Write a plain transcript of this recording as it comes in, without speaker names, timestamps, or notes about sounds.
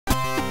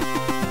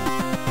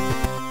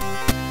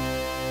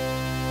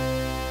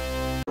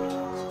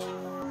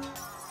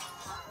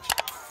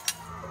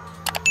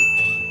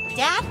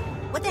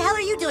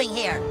doing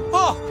here?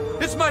 Oh,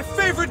 it's my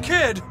favorite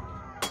kid!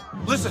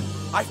 Listen,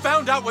 I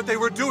found out what they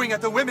were doing at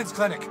the women's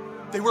clinic.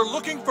 They were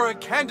looking for a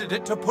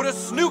candidate to put a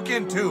Snuke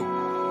into.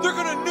 They're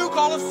gonna nuke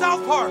all of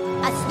South Park.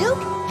 A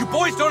Snuke? You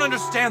boys don't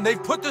understand.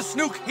 They've put the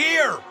Snuke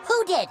here.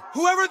 Who did?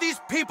 Whoever these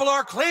people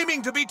are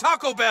claiming to be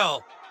Taco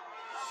Bell.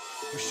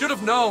 We should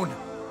have known.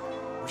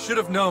 We should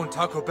have known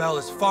Taco Bell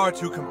is far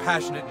too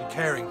compassionate and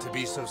caring to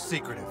be so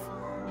secretive.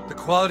 The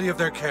quality of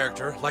their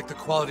character, like the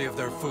quality of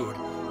their food,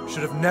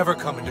 should have never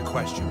come into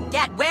question.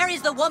 Dad, where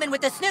is the woman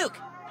with the Snuke?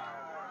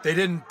 They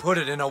didn't put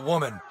it in a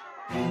woman.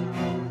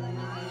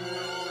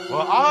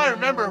 Well, all I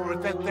remember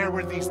was that there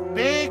were these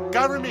big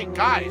government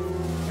guys,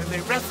 and they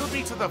wrestled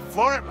me to the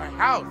floor at my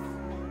house.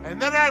 And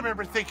then I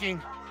remember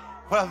thinking,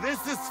 well, this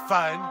is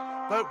fun,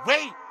 but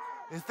wait,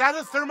 is that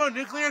a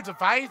thermonuclear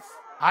device?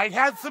 I'd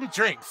had some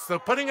drinks, so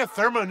putting a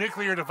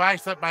thermonuclear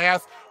device up my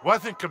ass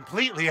wasn't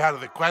completely out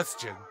of the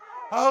question.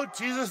 Oh,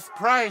 Jesus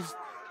Christ,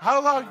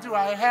 how long do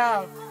I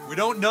have? We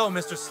don't know,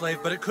 Mr. Slave,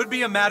 but it could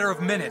be a matter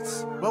of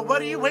minutes. Well,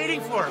 what are you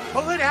waiting for?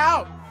 Pull it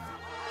out!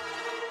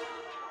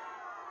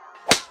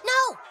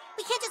 No!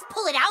 We can't just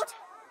pull it out!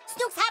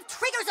 Snukes have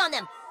triggers on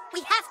them!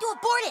 We have to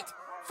abort it!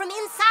 From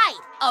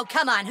inside! Oh,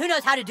 come on, who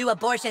knows how to do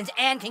abortions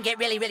and can get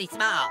really, really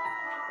small?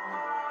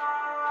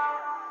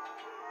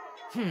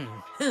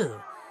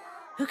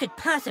 Who could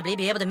possibly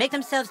be able to make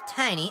themselves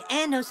tiny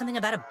and know something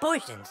about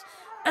abortions?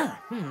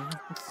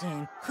 Let's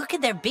see. Who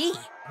could there be?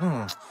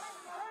 Who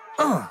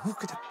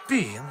could it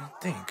be? Let me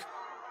think.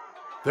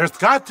 There's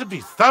got to be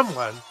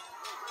someone.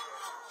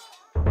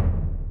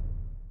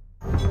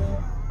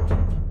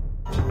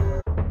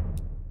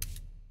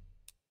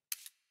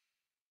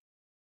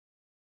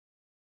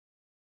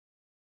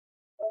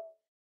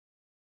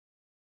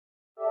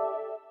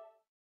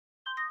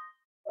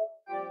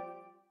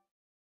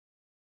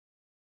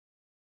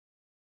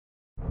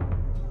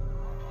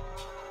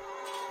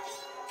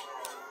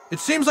 It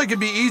seems like it'd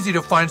be easy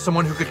to find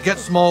someone who could get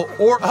small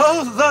or—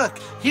 Oh, look!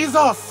 He's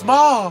all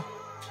small!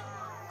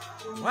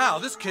 Wow,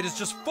 this kid is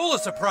just full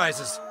of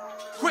surprises.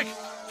 Quick,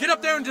 get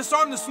up there and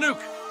disarm the Snuke.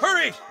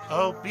 Hurry!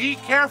 Oh, be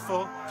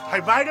careful.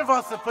 I might have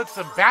also put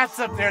some bats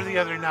up there the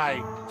other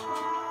night.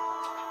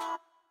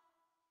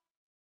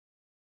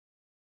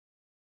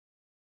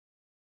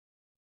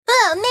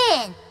 Oh,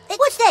 man!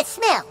 What's that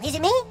smell? Is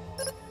it me?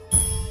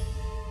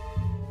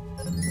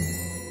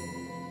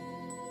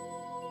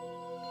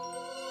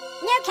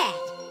 New kid,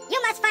 you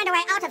must find a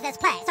way out of this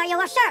place or you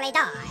will surely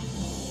die.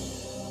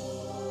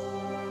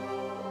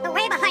 The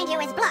way behind you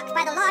is blocked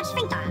by the large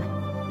sphincter.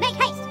 Make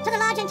haste to the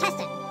large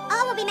intestine.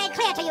 All will be made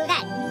clear to you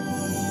then.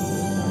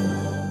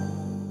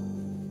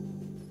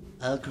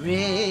 A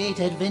great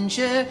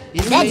adventure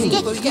is That's waiting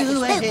it, for it's you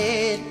good.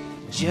 ahead.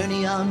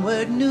 Journey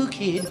onward, new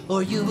kid,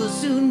 or you will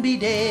soon be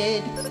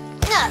dead.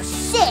 Oh,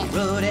 shit! The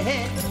road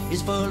ahead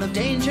is full of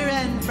danger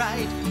and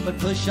fright, but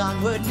push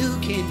onward, new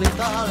kid, with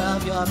all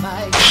of your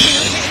might.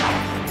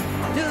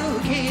 New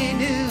kid,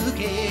 new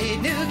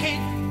kid, new kid.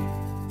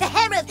 The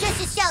hammer of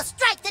justice shall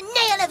strike the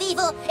nail of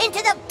evil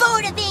into the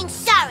board of being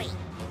sorry!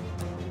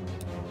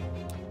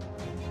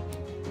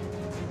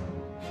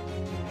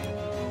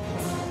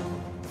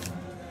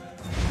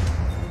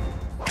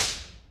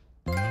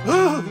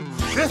 Ooh,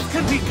 this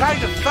could be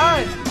kind of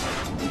fun!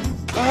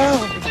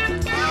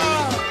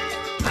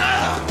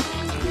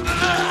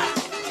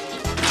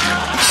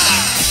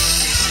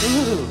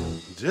 Ooh,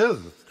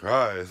 Jesus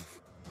Christ.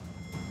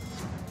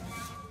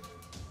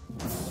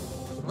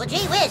 Well,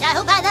 gee whiz, I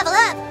hope I level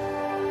up!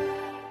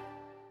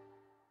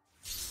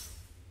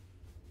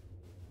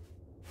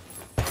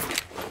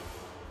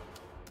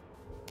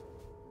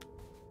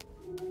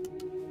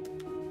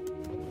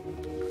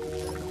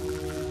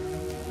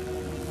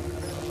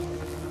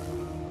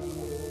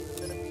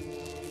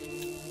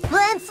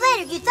 Well, I'm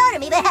flattered you thought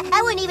of me, but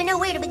I wouldn't even know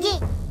where to begin.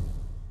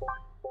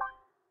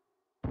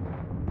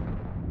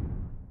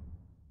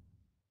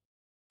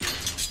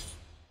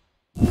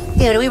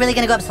 Dude, are we really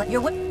gonna go up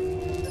your what?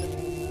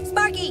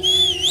 Sparky!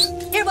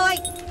 Here, boy!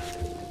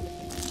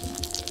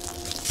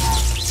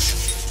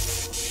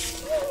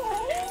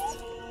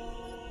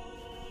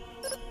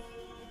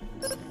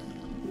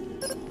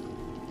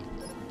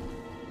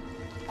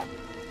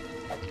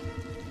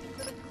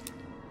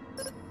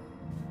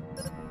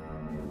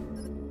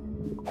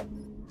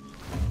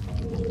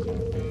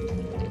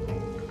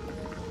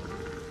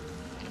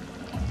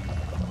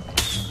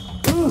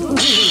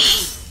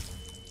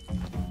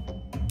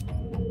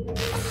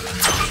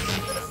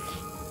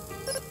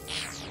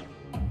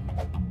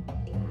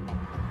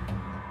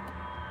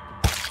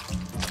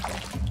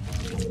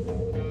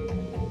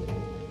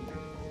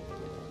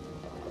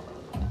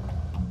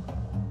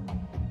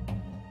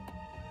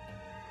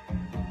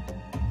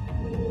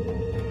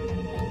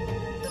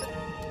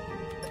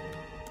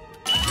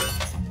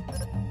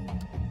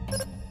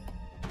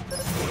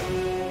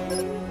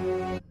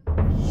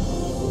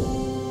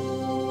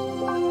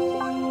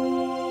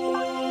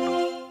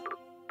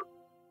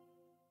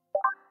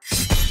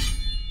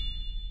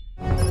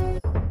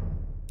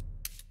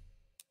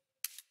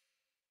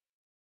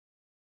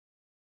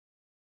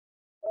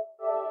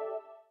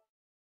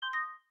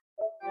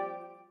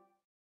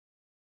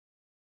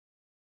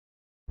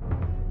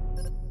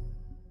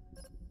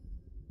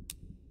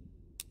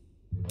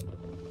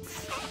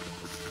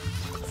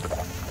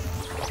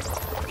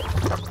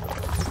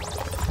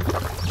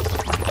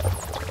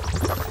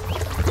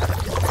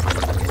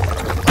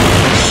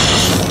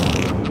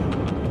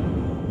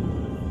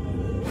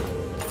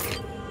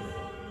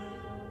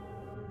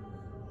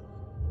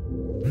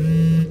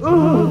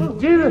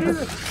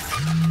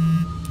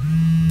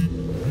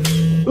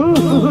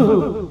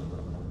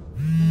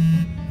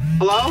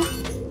 Hello?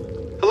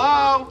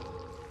 Hello?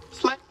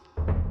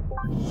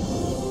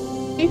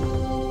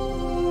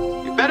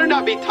 You better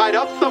not be tied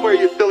up somewhere,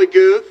 you silly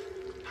goose.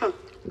 Huh.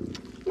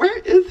 Where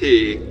is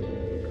he?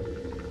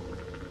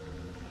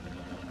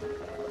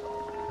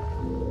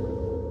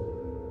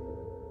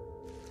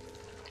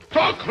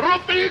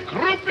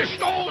 Gruppe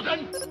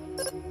stoßen!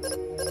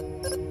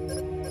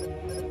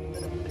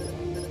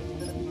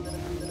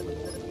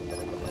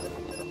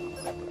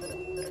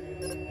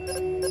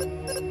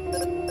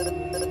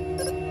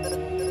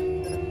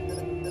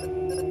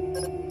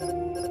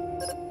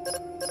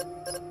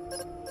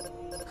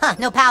 Huh,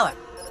 no power.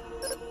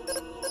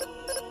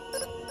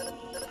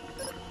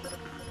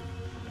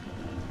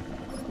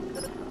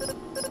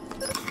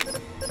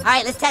 All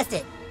right, let's test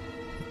it.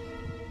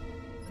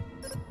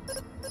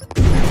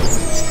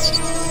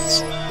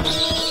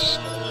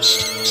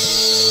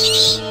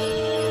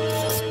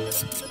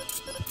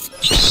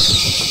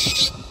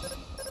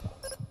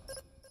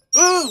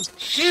 Ooh,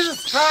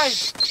 Jesus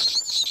Christ!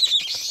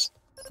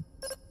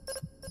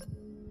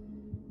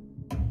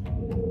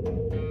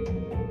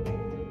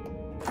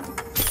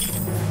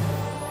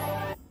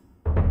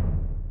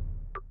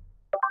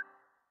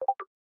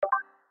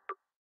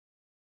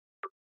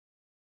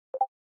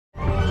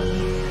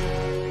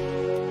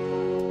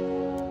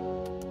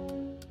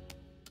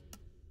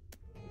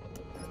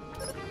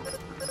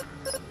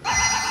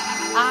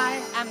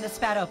 I am the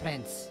Sparrow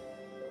Prince.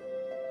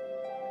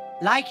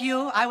 Like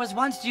you, I was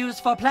once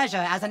used for pleasure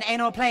as an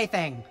anal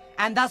plaything,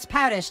 and thus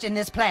perished in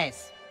this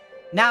place.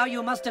 Now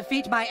you must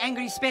defeat my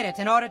angry spirit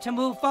in order to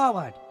move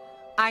forward.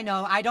 I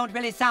know I don't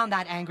really sound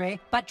that angry,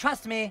 but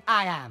trust me,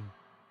 I am.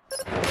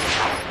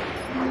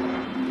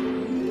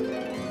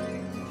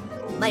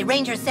 My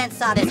ranger sense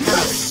saw this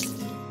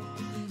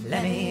coming.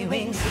 Lemmy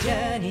Wings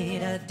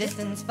journeyed a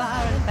distance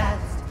far and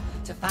fast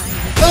to find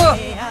his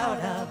way out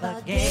of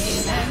a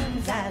gay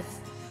man's ass.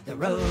 The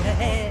road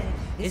ahead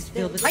is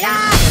filled with danger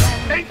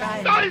and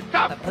pride.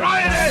 But push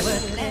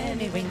forward,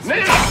 Lemmy Wings,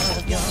 with all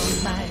of your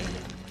might.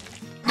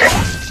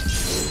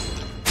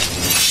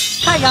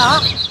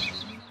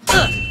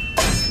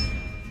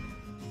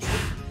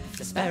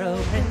 The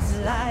Sparrow Prince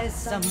lies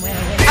somewhere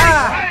way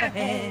up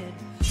ahead.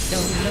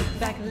 Don't look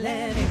back,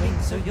 Lemmy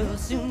Winks, or you'll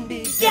soon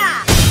be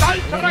dead.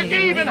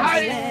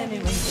 Lemmy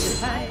Winks to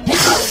find you.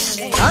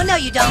 Oh, no,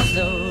 you don't.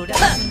 Slow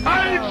down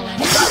now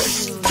and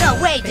No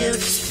way,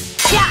 dude.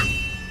 Yeah.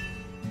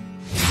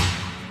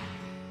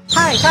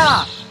 Hi,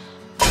 car.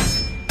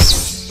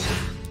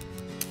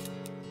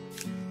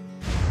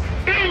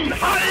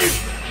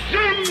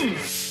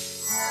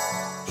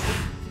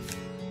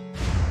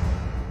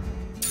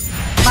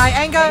 My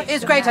anger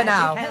is greater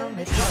now.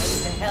 Helmet to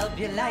help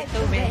you light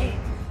the way.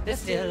 There's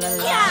still a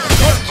lot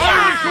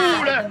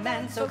of the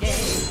man so gay.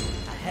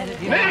 Ahead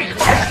of you,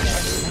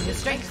 and your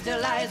strength still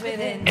lies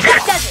within.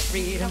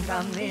 Freedom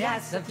from the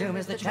ass of doom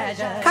is the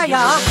treasure.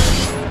 Kaya.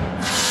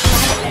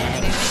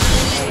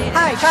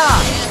 Hi,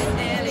 car.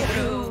 Nearly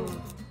through.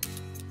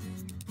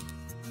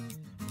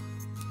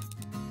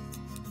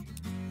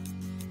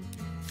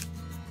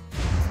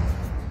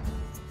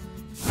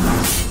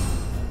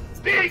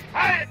 Big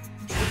head!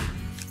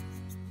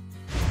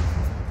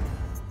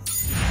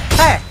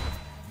 Hey.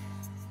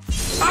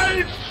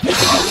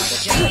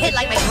 You hit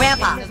like my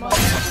grandpa.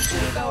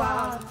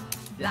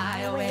 Fly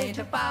away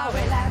to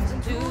faraway lands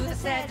and to the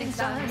setting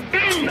sun.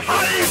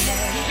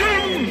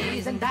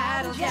 Enemies and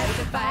battles yet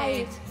to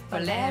fight. For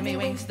Lemmy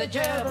Winks, the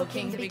gerbil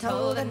king, to be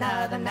told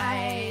another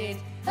night.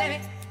 Lemmy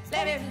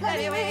Winks,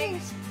 Lemmy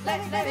Winks.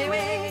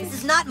 This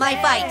is not my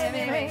fight.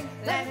 Lemmy Winks,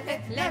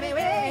 Lemmy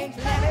Winks,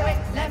 Lemmy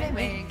Winks, Lemmy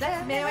Winks,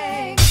 Lemmy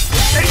Winks.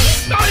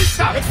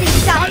 Let's see you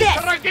stop this.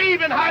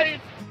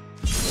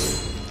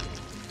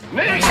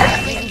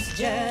 Lemmy Winks'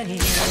 journey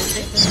was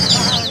different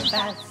far and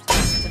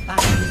fast to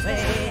find his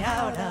way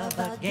out of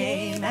a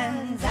gay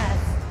man's ass.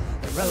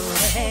 The road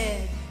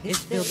ahead is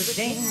filled with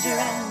danger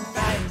and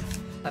fright,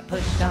 but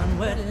push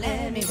onward,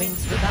 Lemmy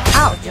Winks, with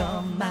all of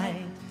your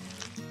might.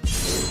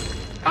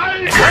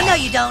 I know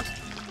you don't.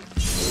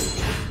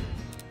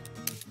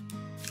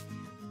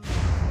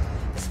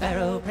 The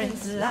Sparrow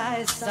Prince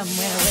lies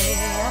somewhere way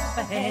up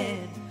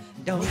ahead.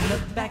 Don't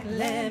look back,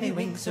 Lemmy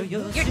Winks, or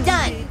you'll You're soon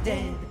done. be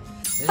dead.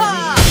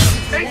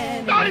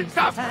 Stolz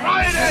auf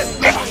Freude!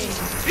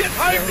 Wir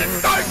halten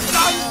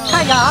Deutschland!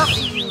 Hiya!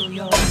 Feel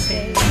your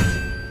fate.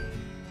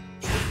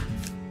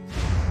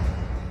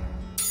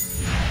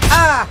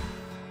 Ah!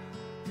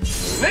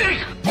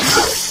 Nicht!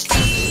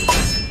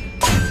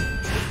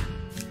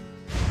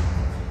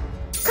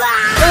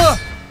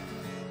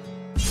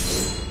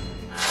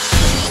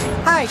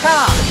 Hi,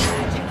 car!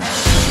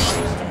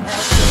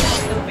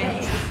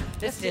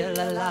 There's still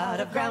a lot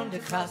of ground to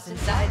cross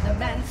inside the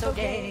man so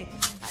gay.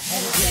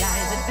 Ahead of you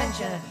lies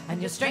adventure,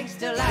 and your strength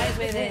still lies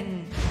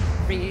within.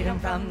 Freedom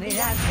from the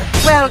ass.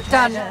 Well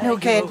done, new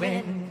kid.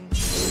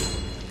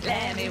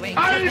 Lemmy Winks,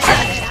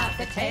 out,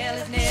 the tale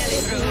is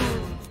nearly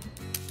through.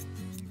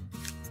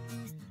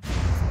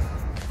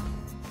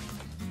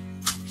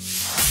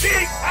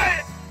 Big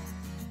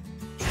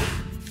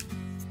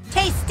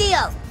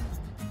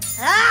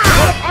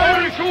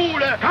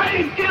Schule!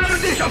 Kein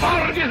irdischer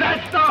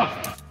Vorgesetzter!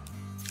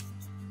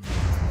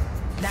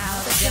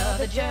 Now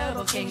the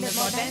gerbil kingdom,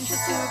 more adventures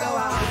to go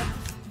on.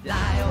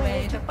 Fly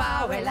away to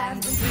faraway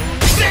lands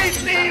and Stay,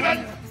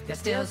 Steven! There's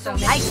still so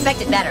many. I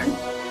expected better.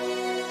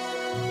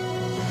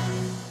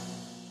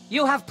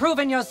 You have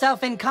proven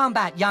yourself in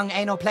combat, young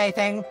anal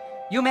plaything.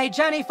 You may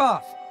journey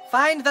forth.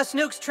 Find the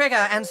Snuke's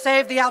trigger and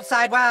save the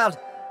outside world.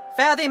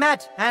 Fare thee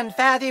met and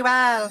fare thee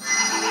well.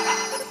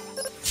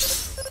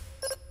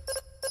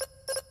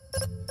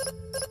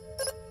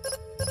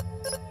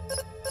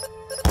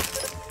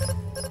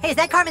 Hey, is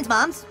that Carmen's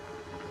mom's?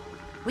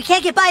 We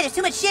can't get by, there's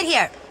too much shit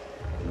here.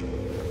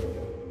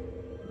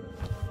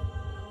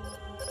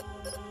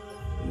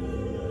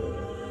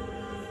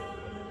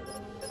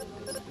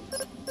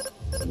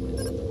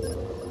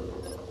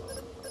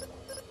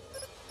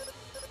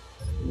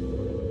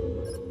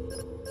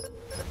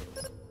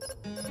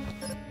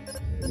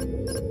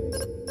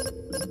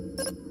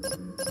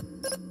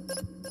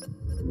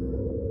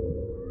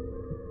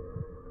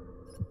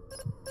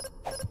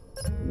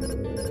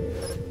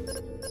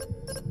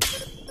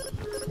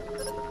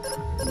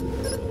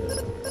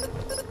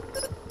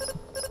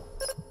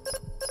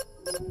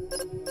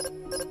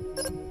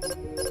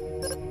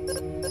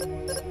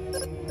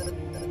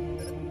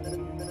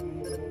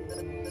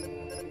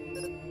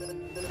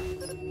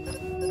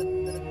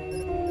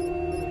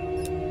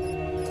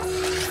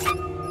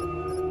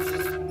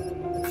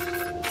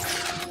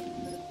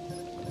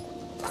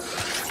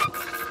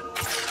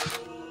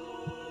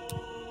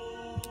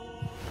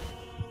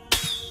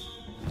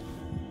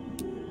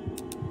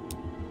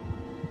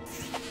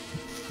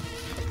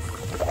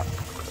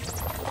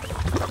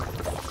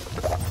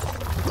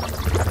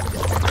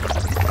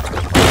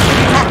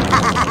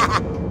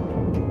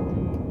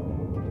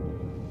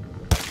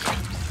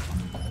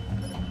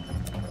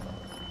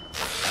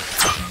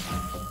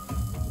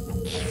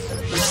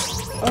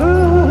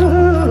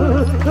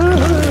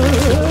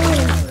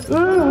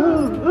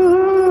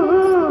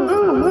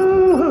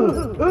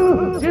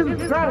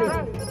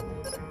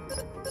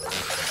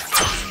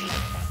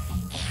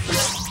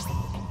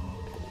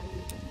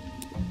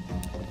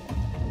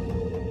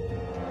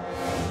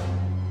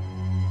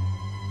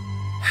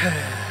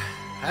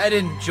 I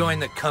didn't join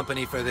the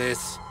company for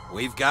this.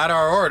 We've got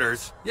our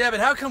orders. Yeah, but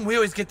how come we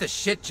always get the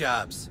shit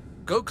jobs?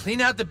 Go clean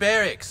out the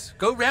barracks.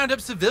 Go round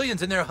up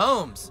civilians in their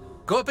homes.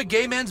 Go up a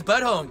gay man's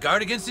butthole and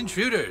guard against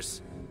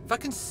intruders.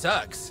 Fucking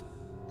sucks.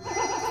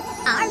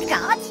 Armed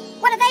guards?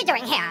 What are they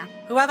doing here?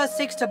 Whoever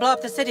seeks to blow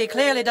up the city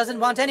clearly doesn't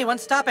want anyone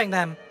stopping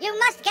them. You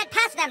must get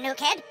past them, new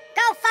kid.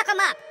 Go fuck them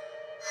up.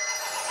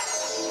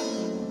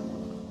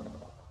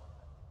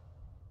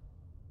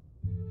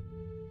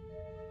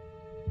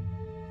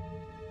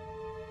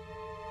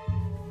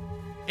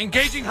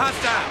 Engaging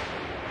hostile.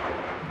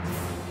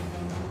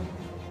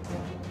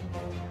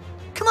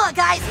 Come on,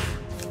 guys!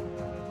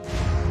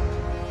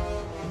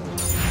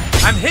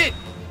 I'm hit.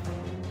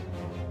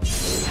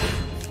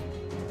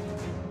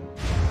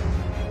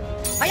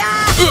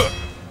 Hiya!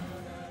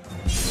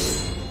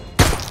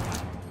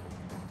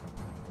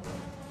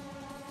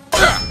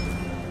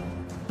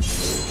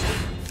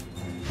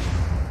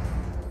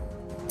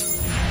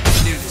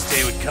 Knew this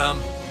day would come.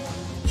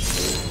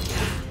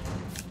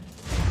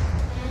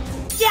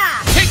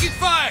 Yeah! Taking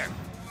fire!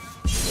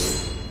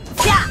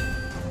 Yeah!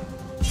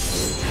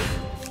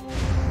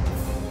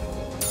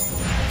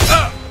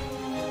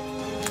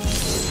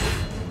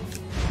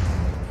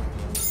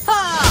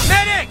 Ah!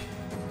 Medic!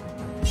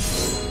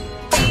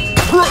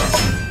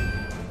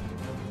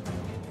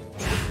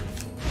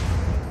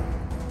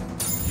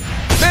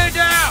 Man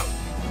down!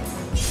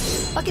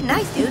 Fucking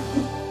nice, dude.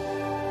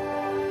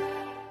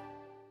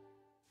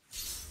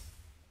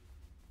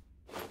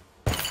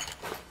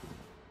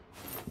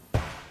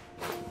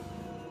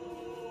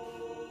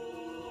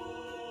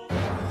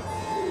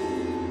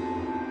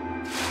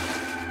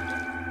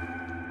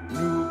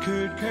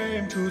 Kid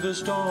came to the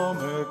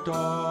stomach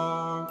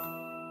dark,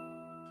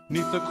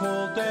 neath the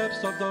cold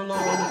depths of the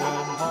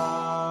London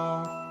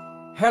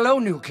heart. Hello,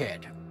 new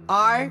kid.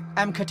 I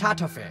am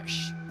Katata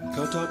Fish.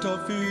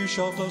 Katata fish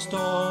of the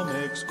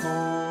stomach's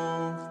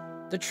cove.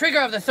 The trigger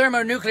of the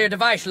thermonuclear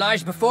device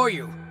lies before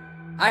you.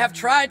 I have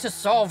tried to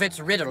solve its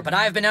riddle, but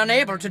I have been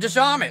unable to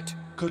disarm it.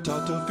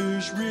 Katata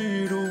fish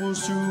riddle will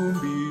soon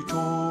be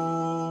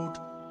told.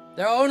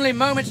 There are only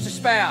moments to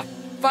spare.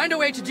 Find a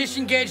way to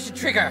disengage the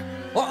trigger,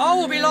 or all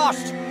will be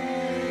lost.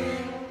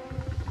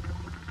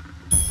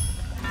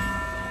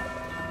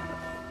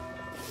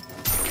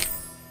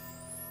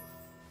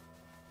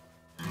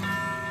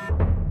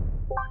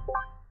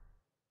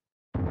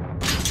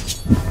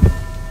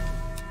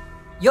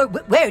 Your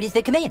word is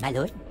the command, my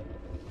lord.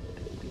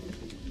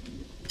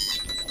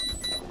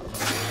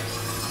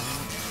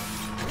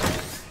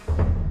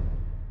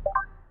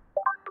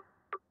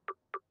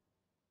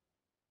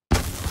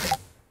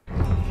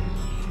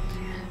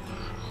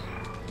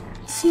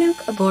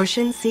 Snuke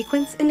abortion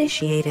sequence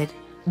initiated.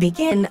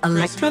 Begin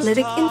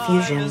electrolytic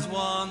infusion.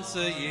 Once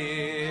a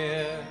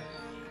year,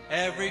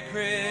 every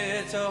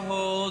critter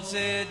holds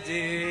it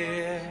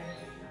dear,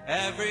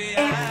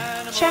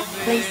 And check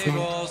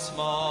placement.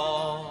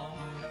 Small.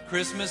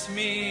 Christmas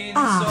means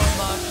so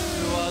much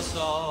to us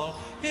all.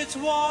 It's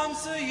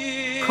once a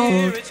year.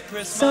 Cold. It's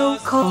Christmas So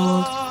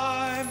cold.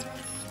 time,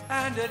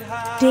 and it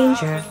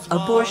Danger.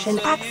 Abortion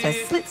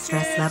access slit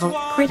stress level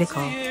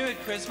critical.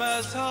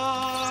 Christmas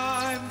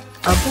time.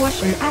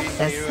 Abortion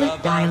access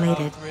slit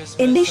dilated.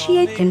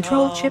 Initiate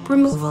control chip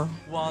removal.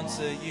 Once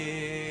a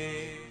year.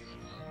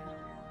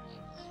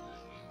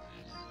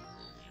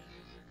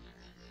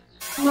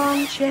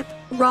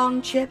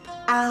 Wrong chip,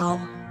 ow.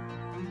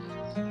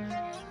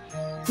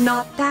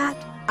 Not that,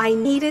 I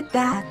needed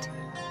that.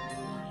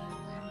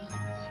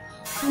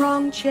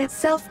 Wrong chip,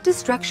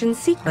 self-destruction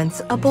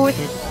sequence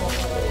aborted.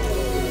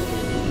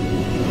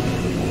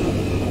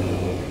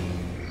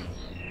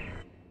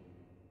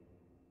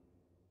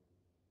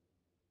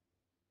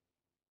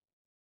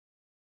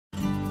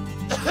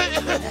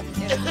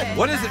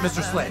 What is it,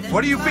 Mr. Slade?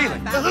 What are you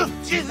feeling?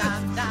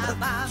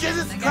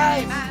 Jesus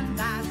Christ!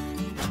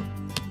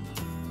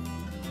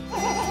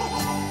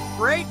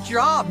 Great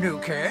job, new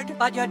kid.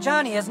 But your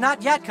journey is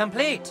not yet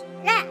complete.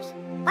 Yes,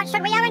 but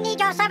should we ever need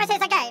your services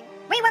again,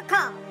 we will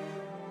call.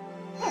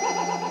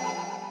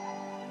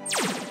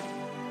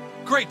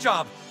 Great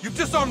job! You've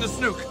disarmed the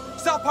Snuke!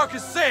 South Park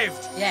is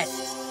saved!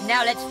 Yes.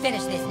 Now let's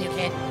finish this, new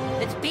kid.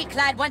 Let's beat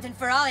Clyde once and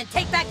for all and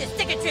take back the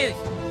stick of truth.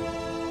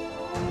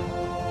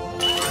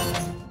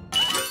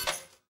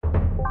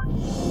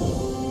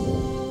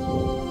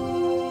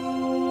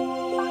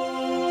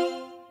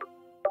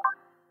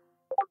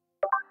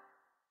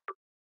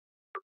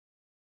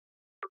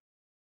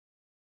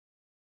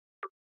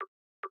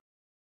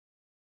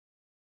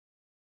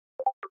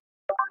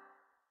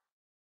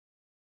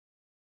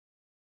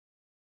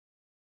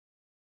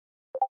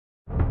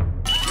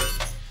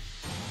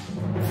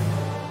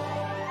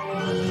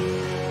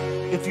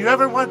 If you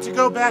ever want to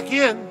go back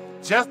in,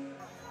 just...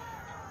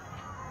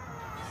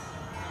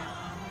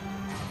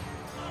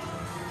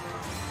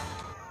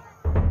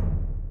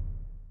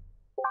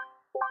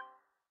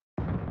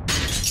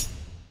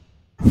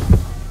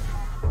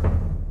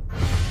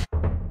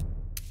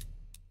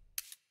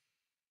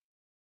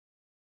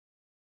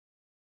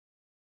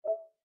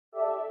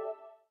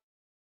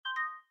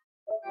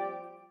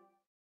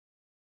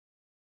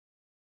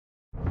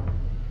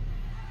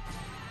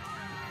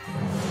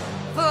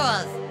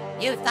 Fools!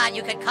 You thought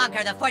you could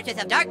conquer the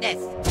fortress of darkness!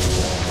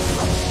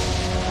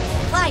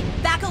 Clyde,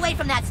 back away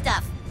from that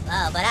stuff!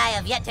 Oh, but I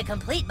have yet to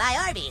complete my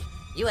army.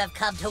 You have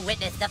come to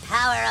witness the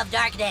power of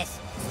darkness.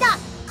 Stop!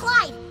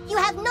 Clyde, you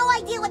have no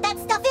idea what that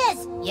stuff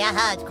is!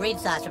 Yeah, it's green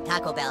sauce from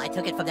Taco Bell. I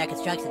took it from their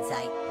construction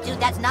site. Dude,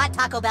 that's not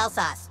Taco Bell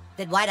sauce.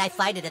 Then why'd I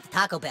find it at the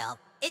Taco Bell?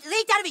 It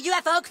leaked out of a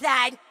UFO,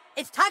 Clyde!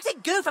 It's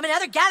toxic goo from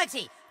another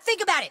galaxy!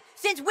 Think about it!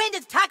 Since when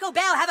does Taco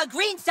Bell have a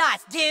green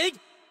sauce, dude?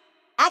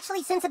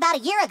 Actually, since about a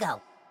year ago.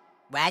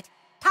 What?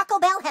 Taco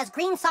Bell has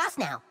green sauce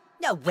now.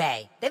 No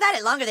way. They've had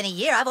it longer than a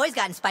year. I've always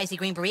gotten spicy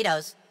green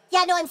burritos.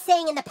 Yeah, no, I'm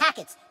saying in the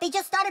packets. They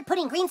just started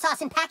putting green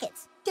sauce in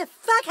packets. The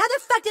fuck? How the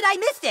fuck did I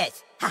miss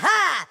this?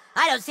 Haha!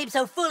 I don't seem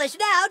so foolish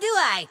now, do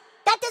I?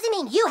 That doesn't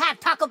mean you have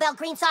Taco Bell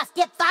green sauce,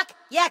 dip fuck.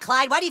 Yeah,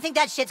 Clyde, why do you think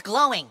that shit's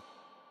glowing?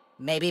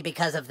 Maybe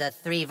because of the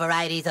 3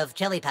 varieties of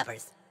chili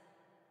peppers.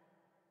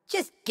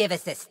 Just give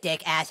us the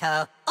stick,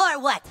 asshole. Or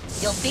what?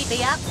 You'll beat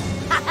me up?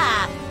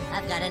 Haha!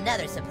 I've got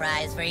another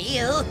surprise for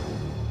you.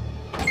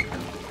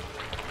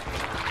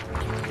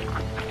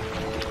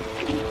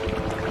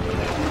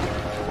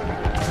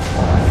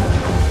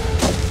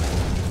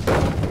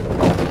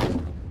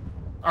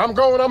 I'm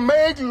gonna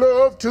make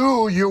love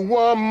to you,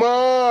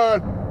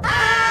 woman.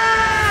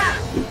 Ah!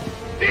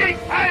 Big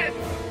head!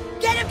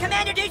 Get him,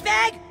 Commander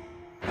Douchebag!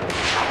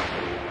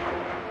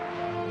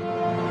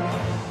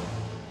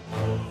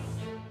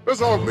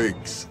 Let's all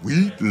make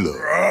sweet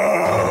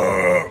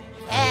love.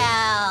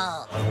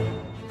 Hell!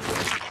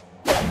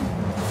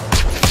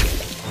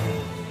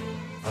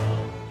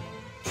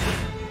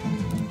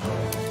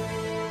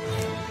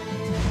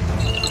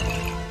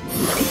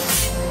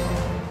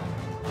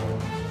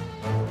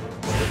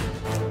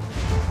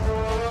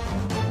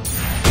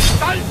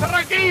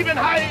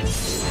 Vergebenheit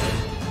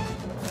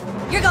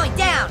You're going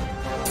down!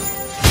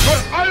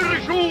 für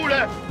eure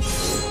Schule.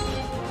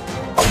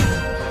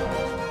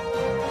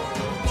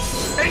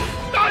 In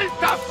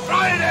stolzer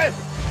Freude.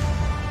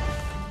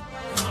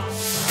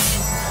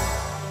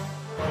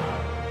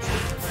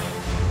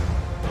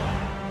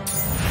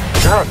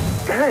 God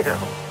damn.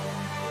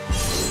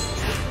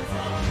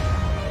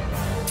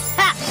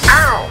 Ha!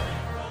 Ow!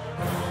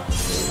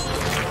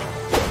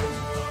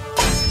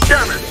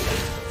 Damn it!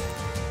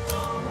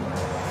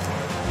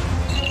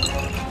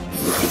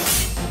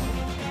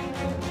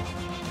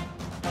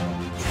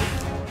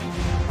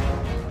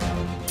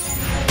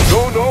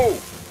 No, no!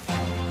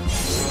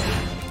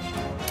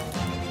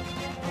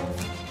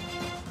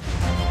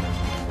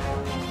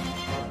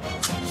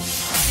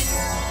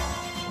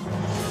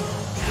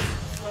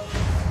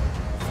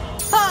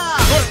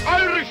 Für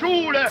eure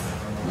Schule!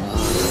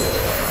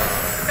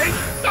 In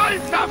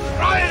stolzer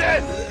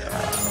Freude!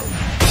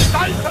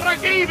 Stolzer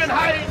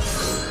Ergebenheit!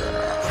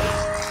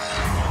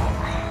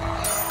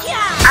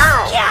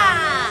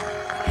 Yeah!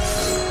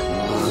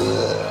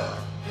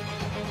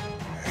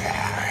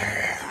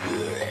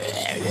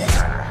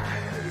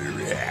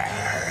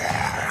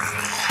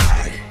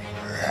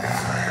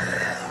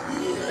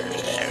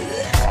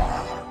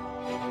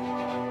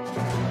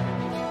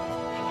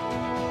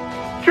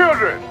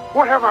 Children,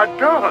 what have I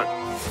done?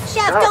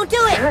 Chef, don't do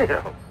it!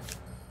 Damn.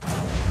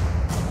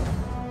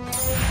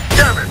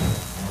 Damn it!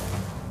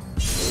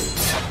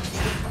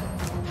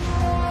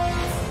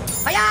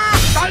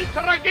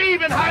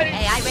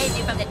 Hey, I raised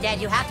you from the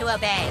dead. You have to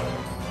obey.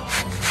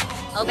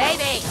 Obey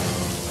me.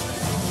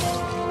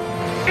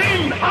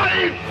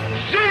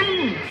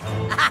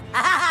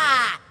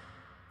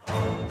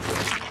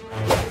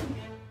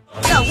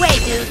 No way,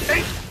 dude.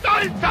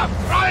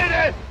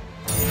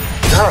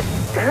 God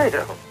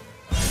damn.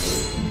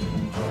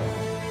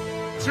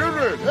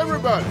 Children,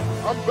 everybody,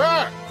 I'm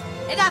back.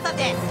 Enough of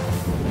this.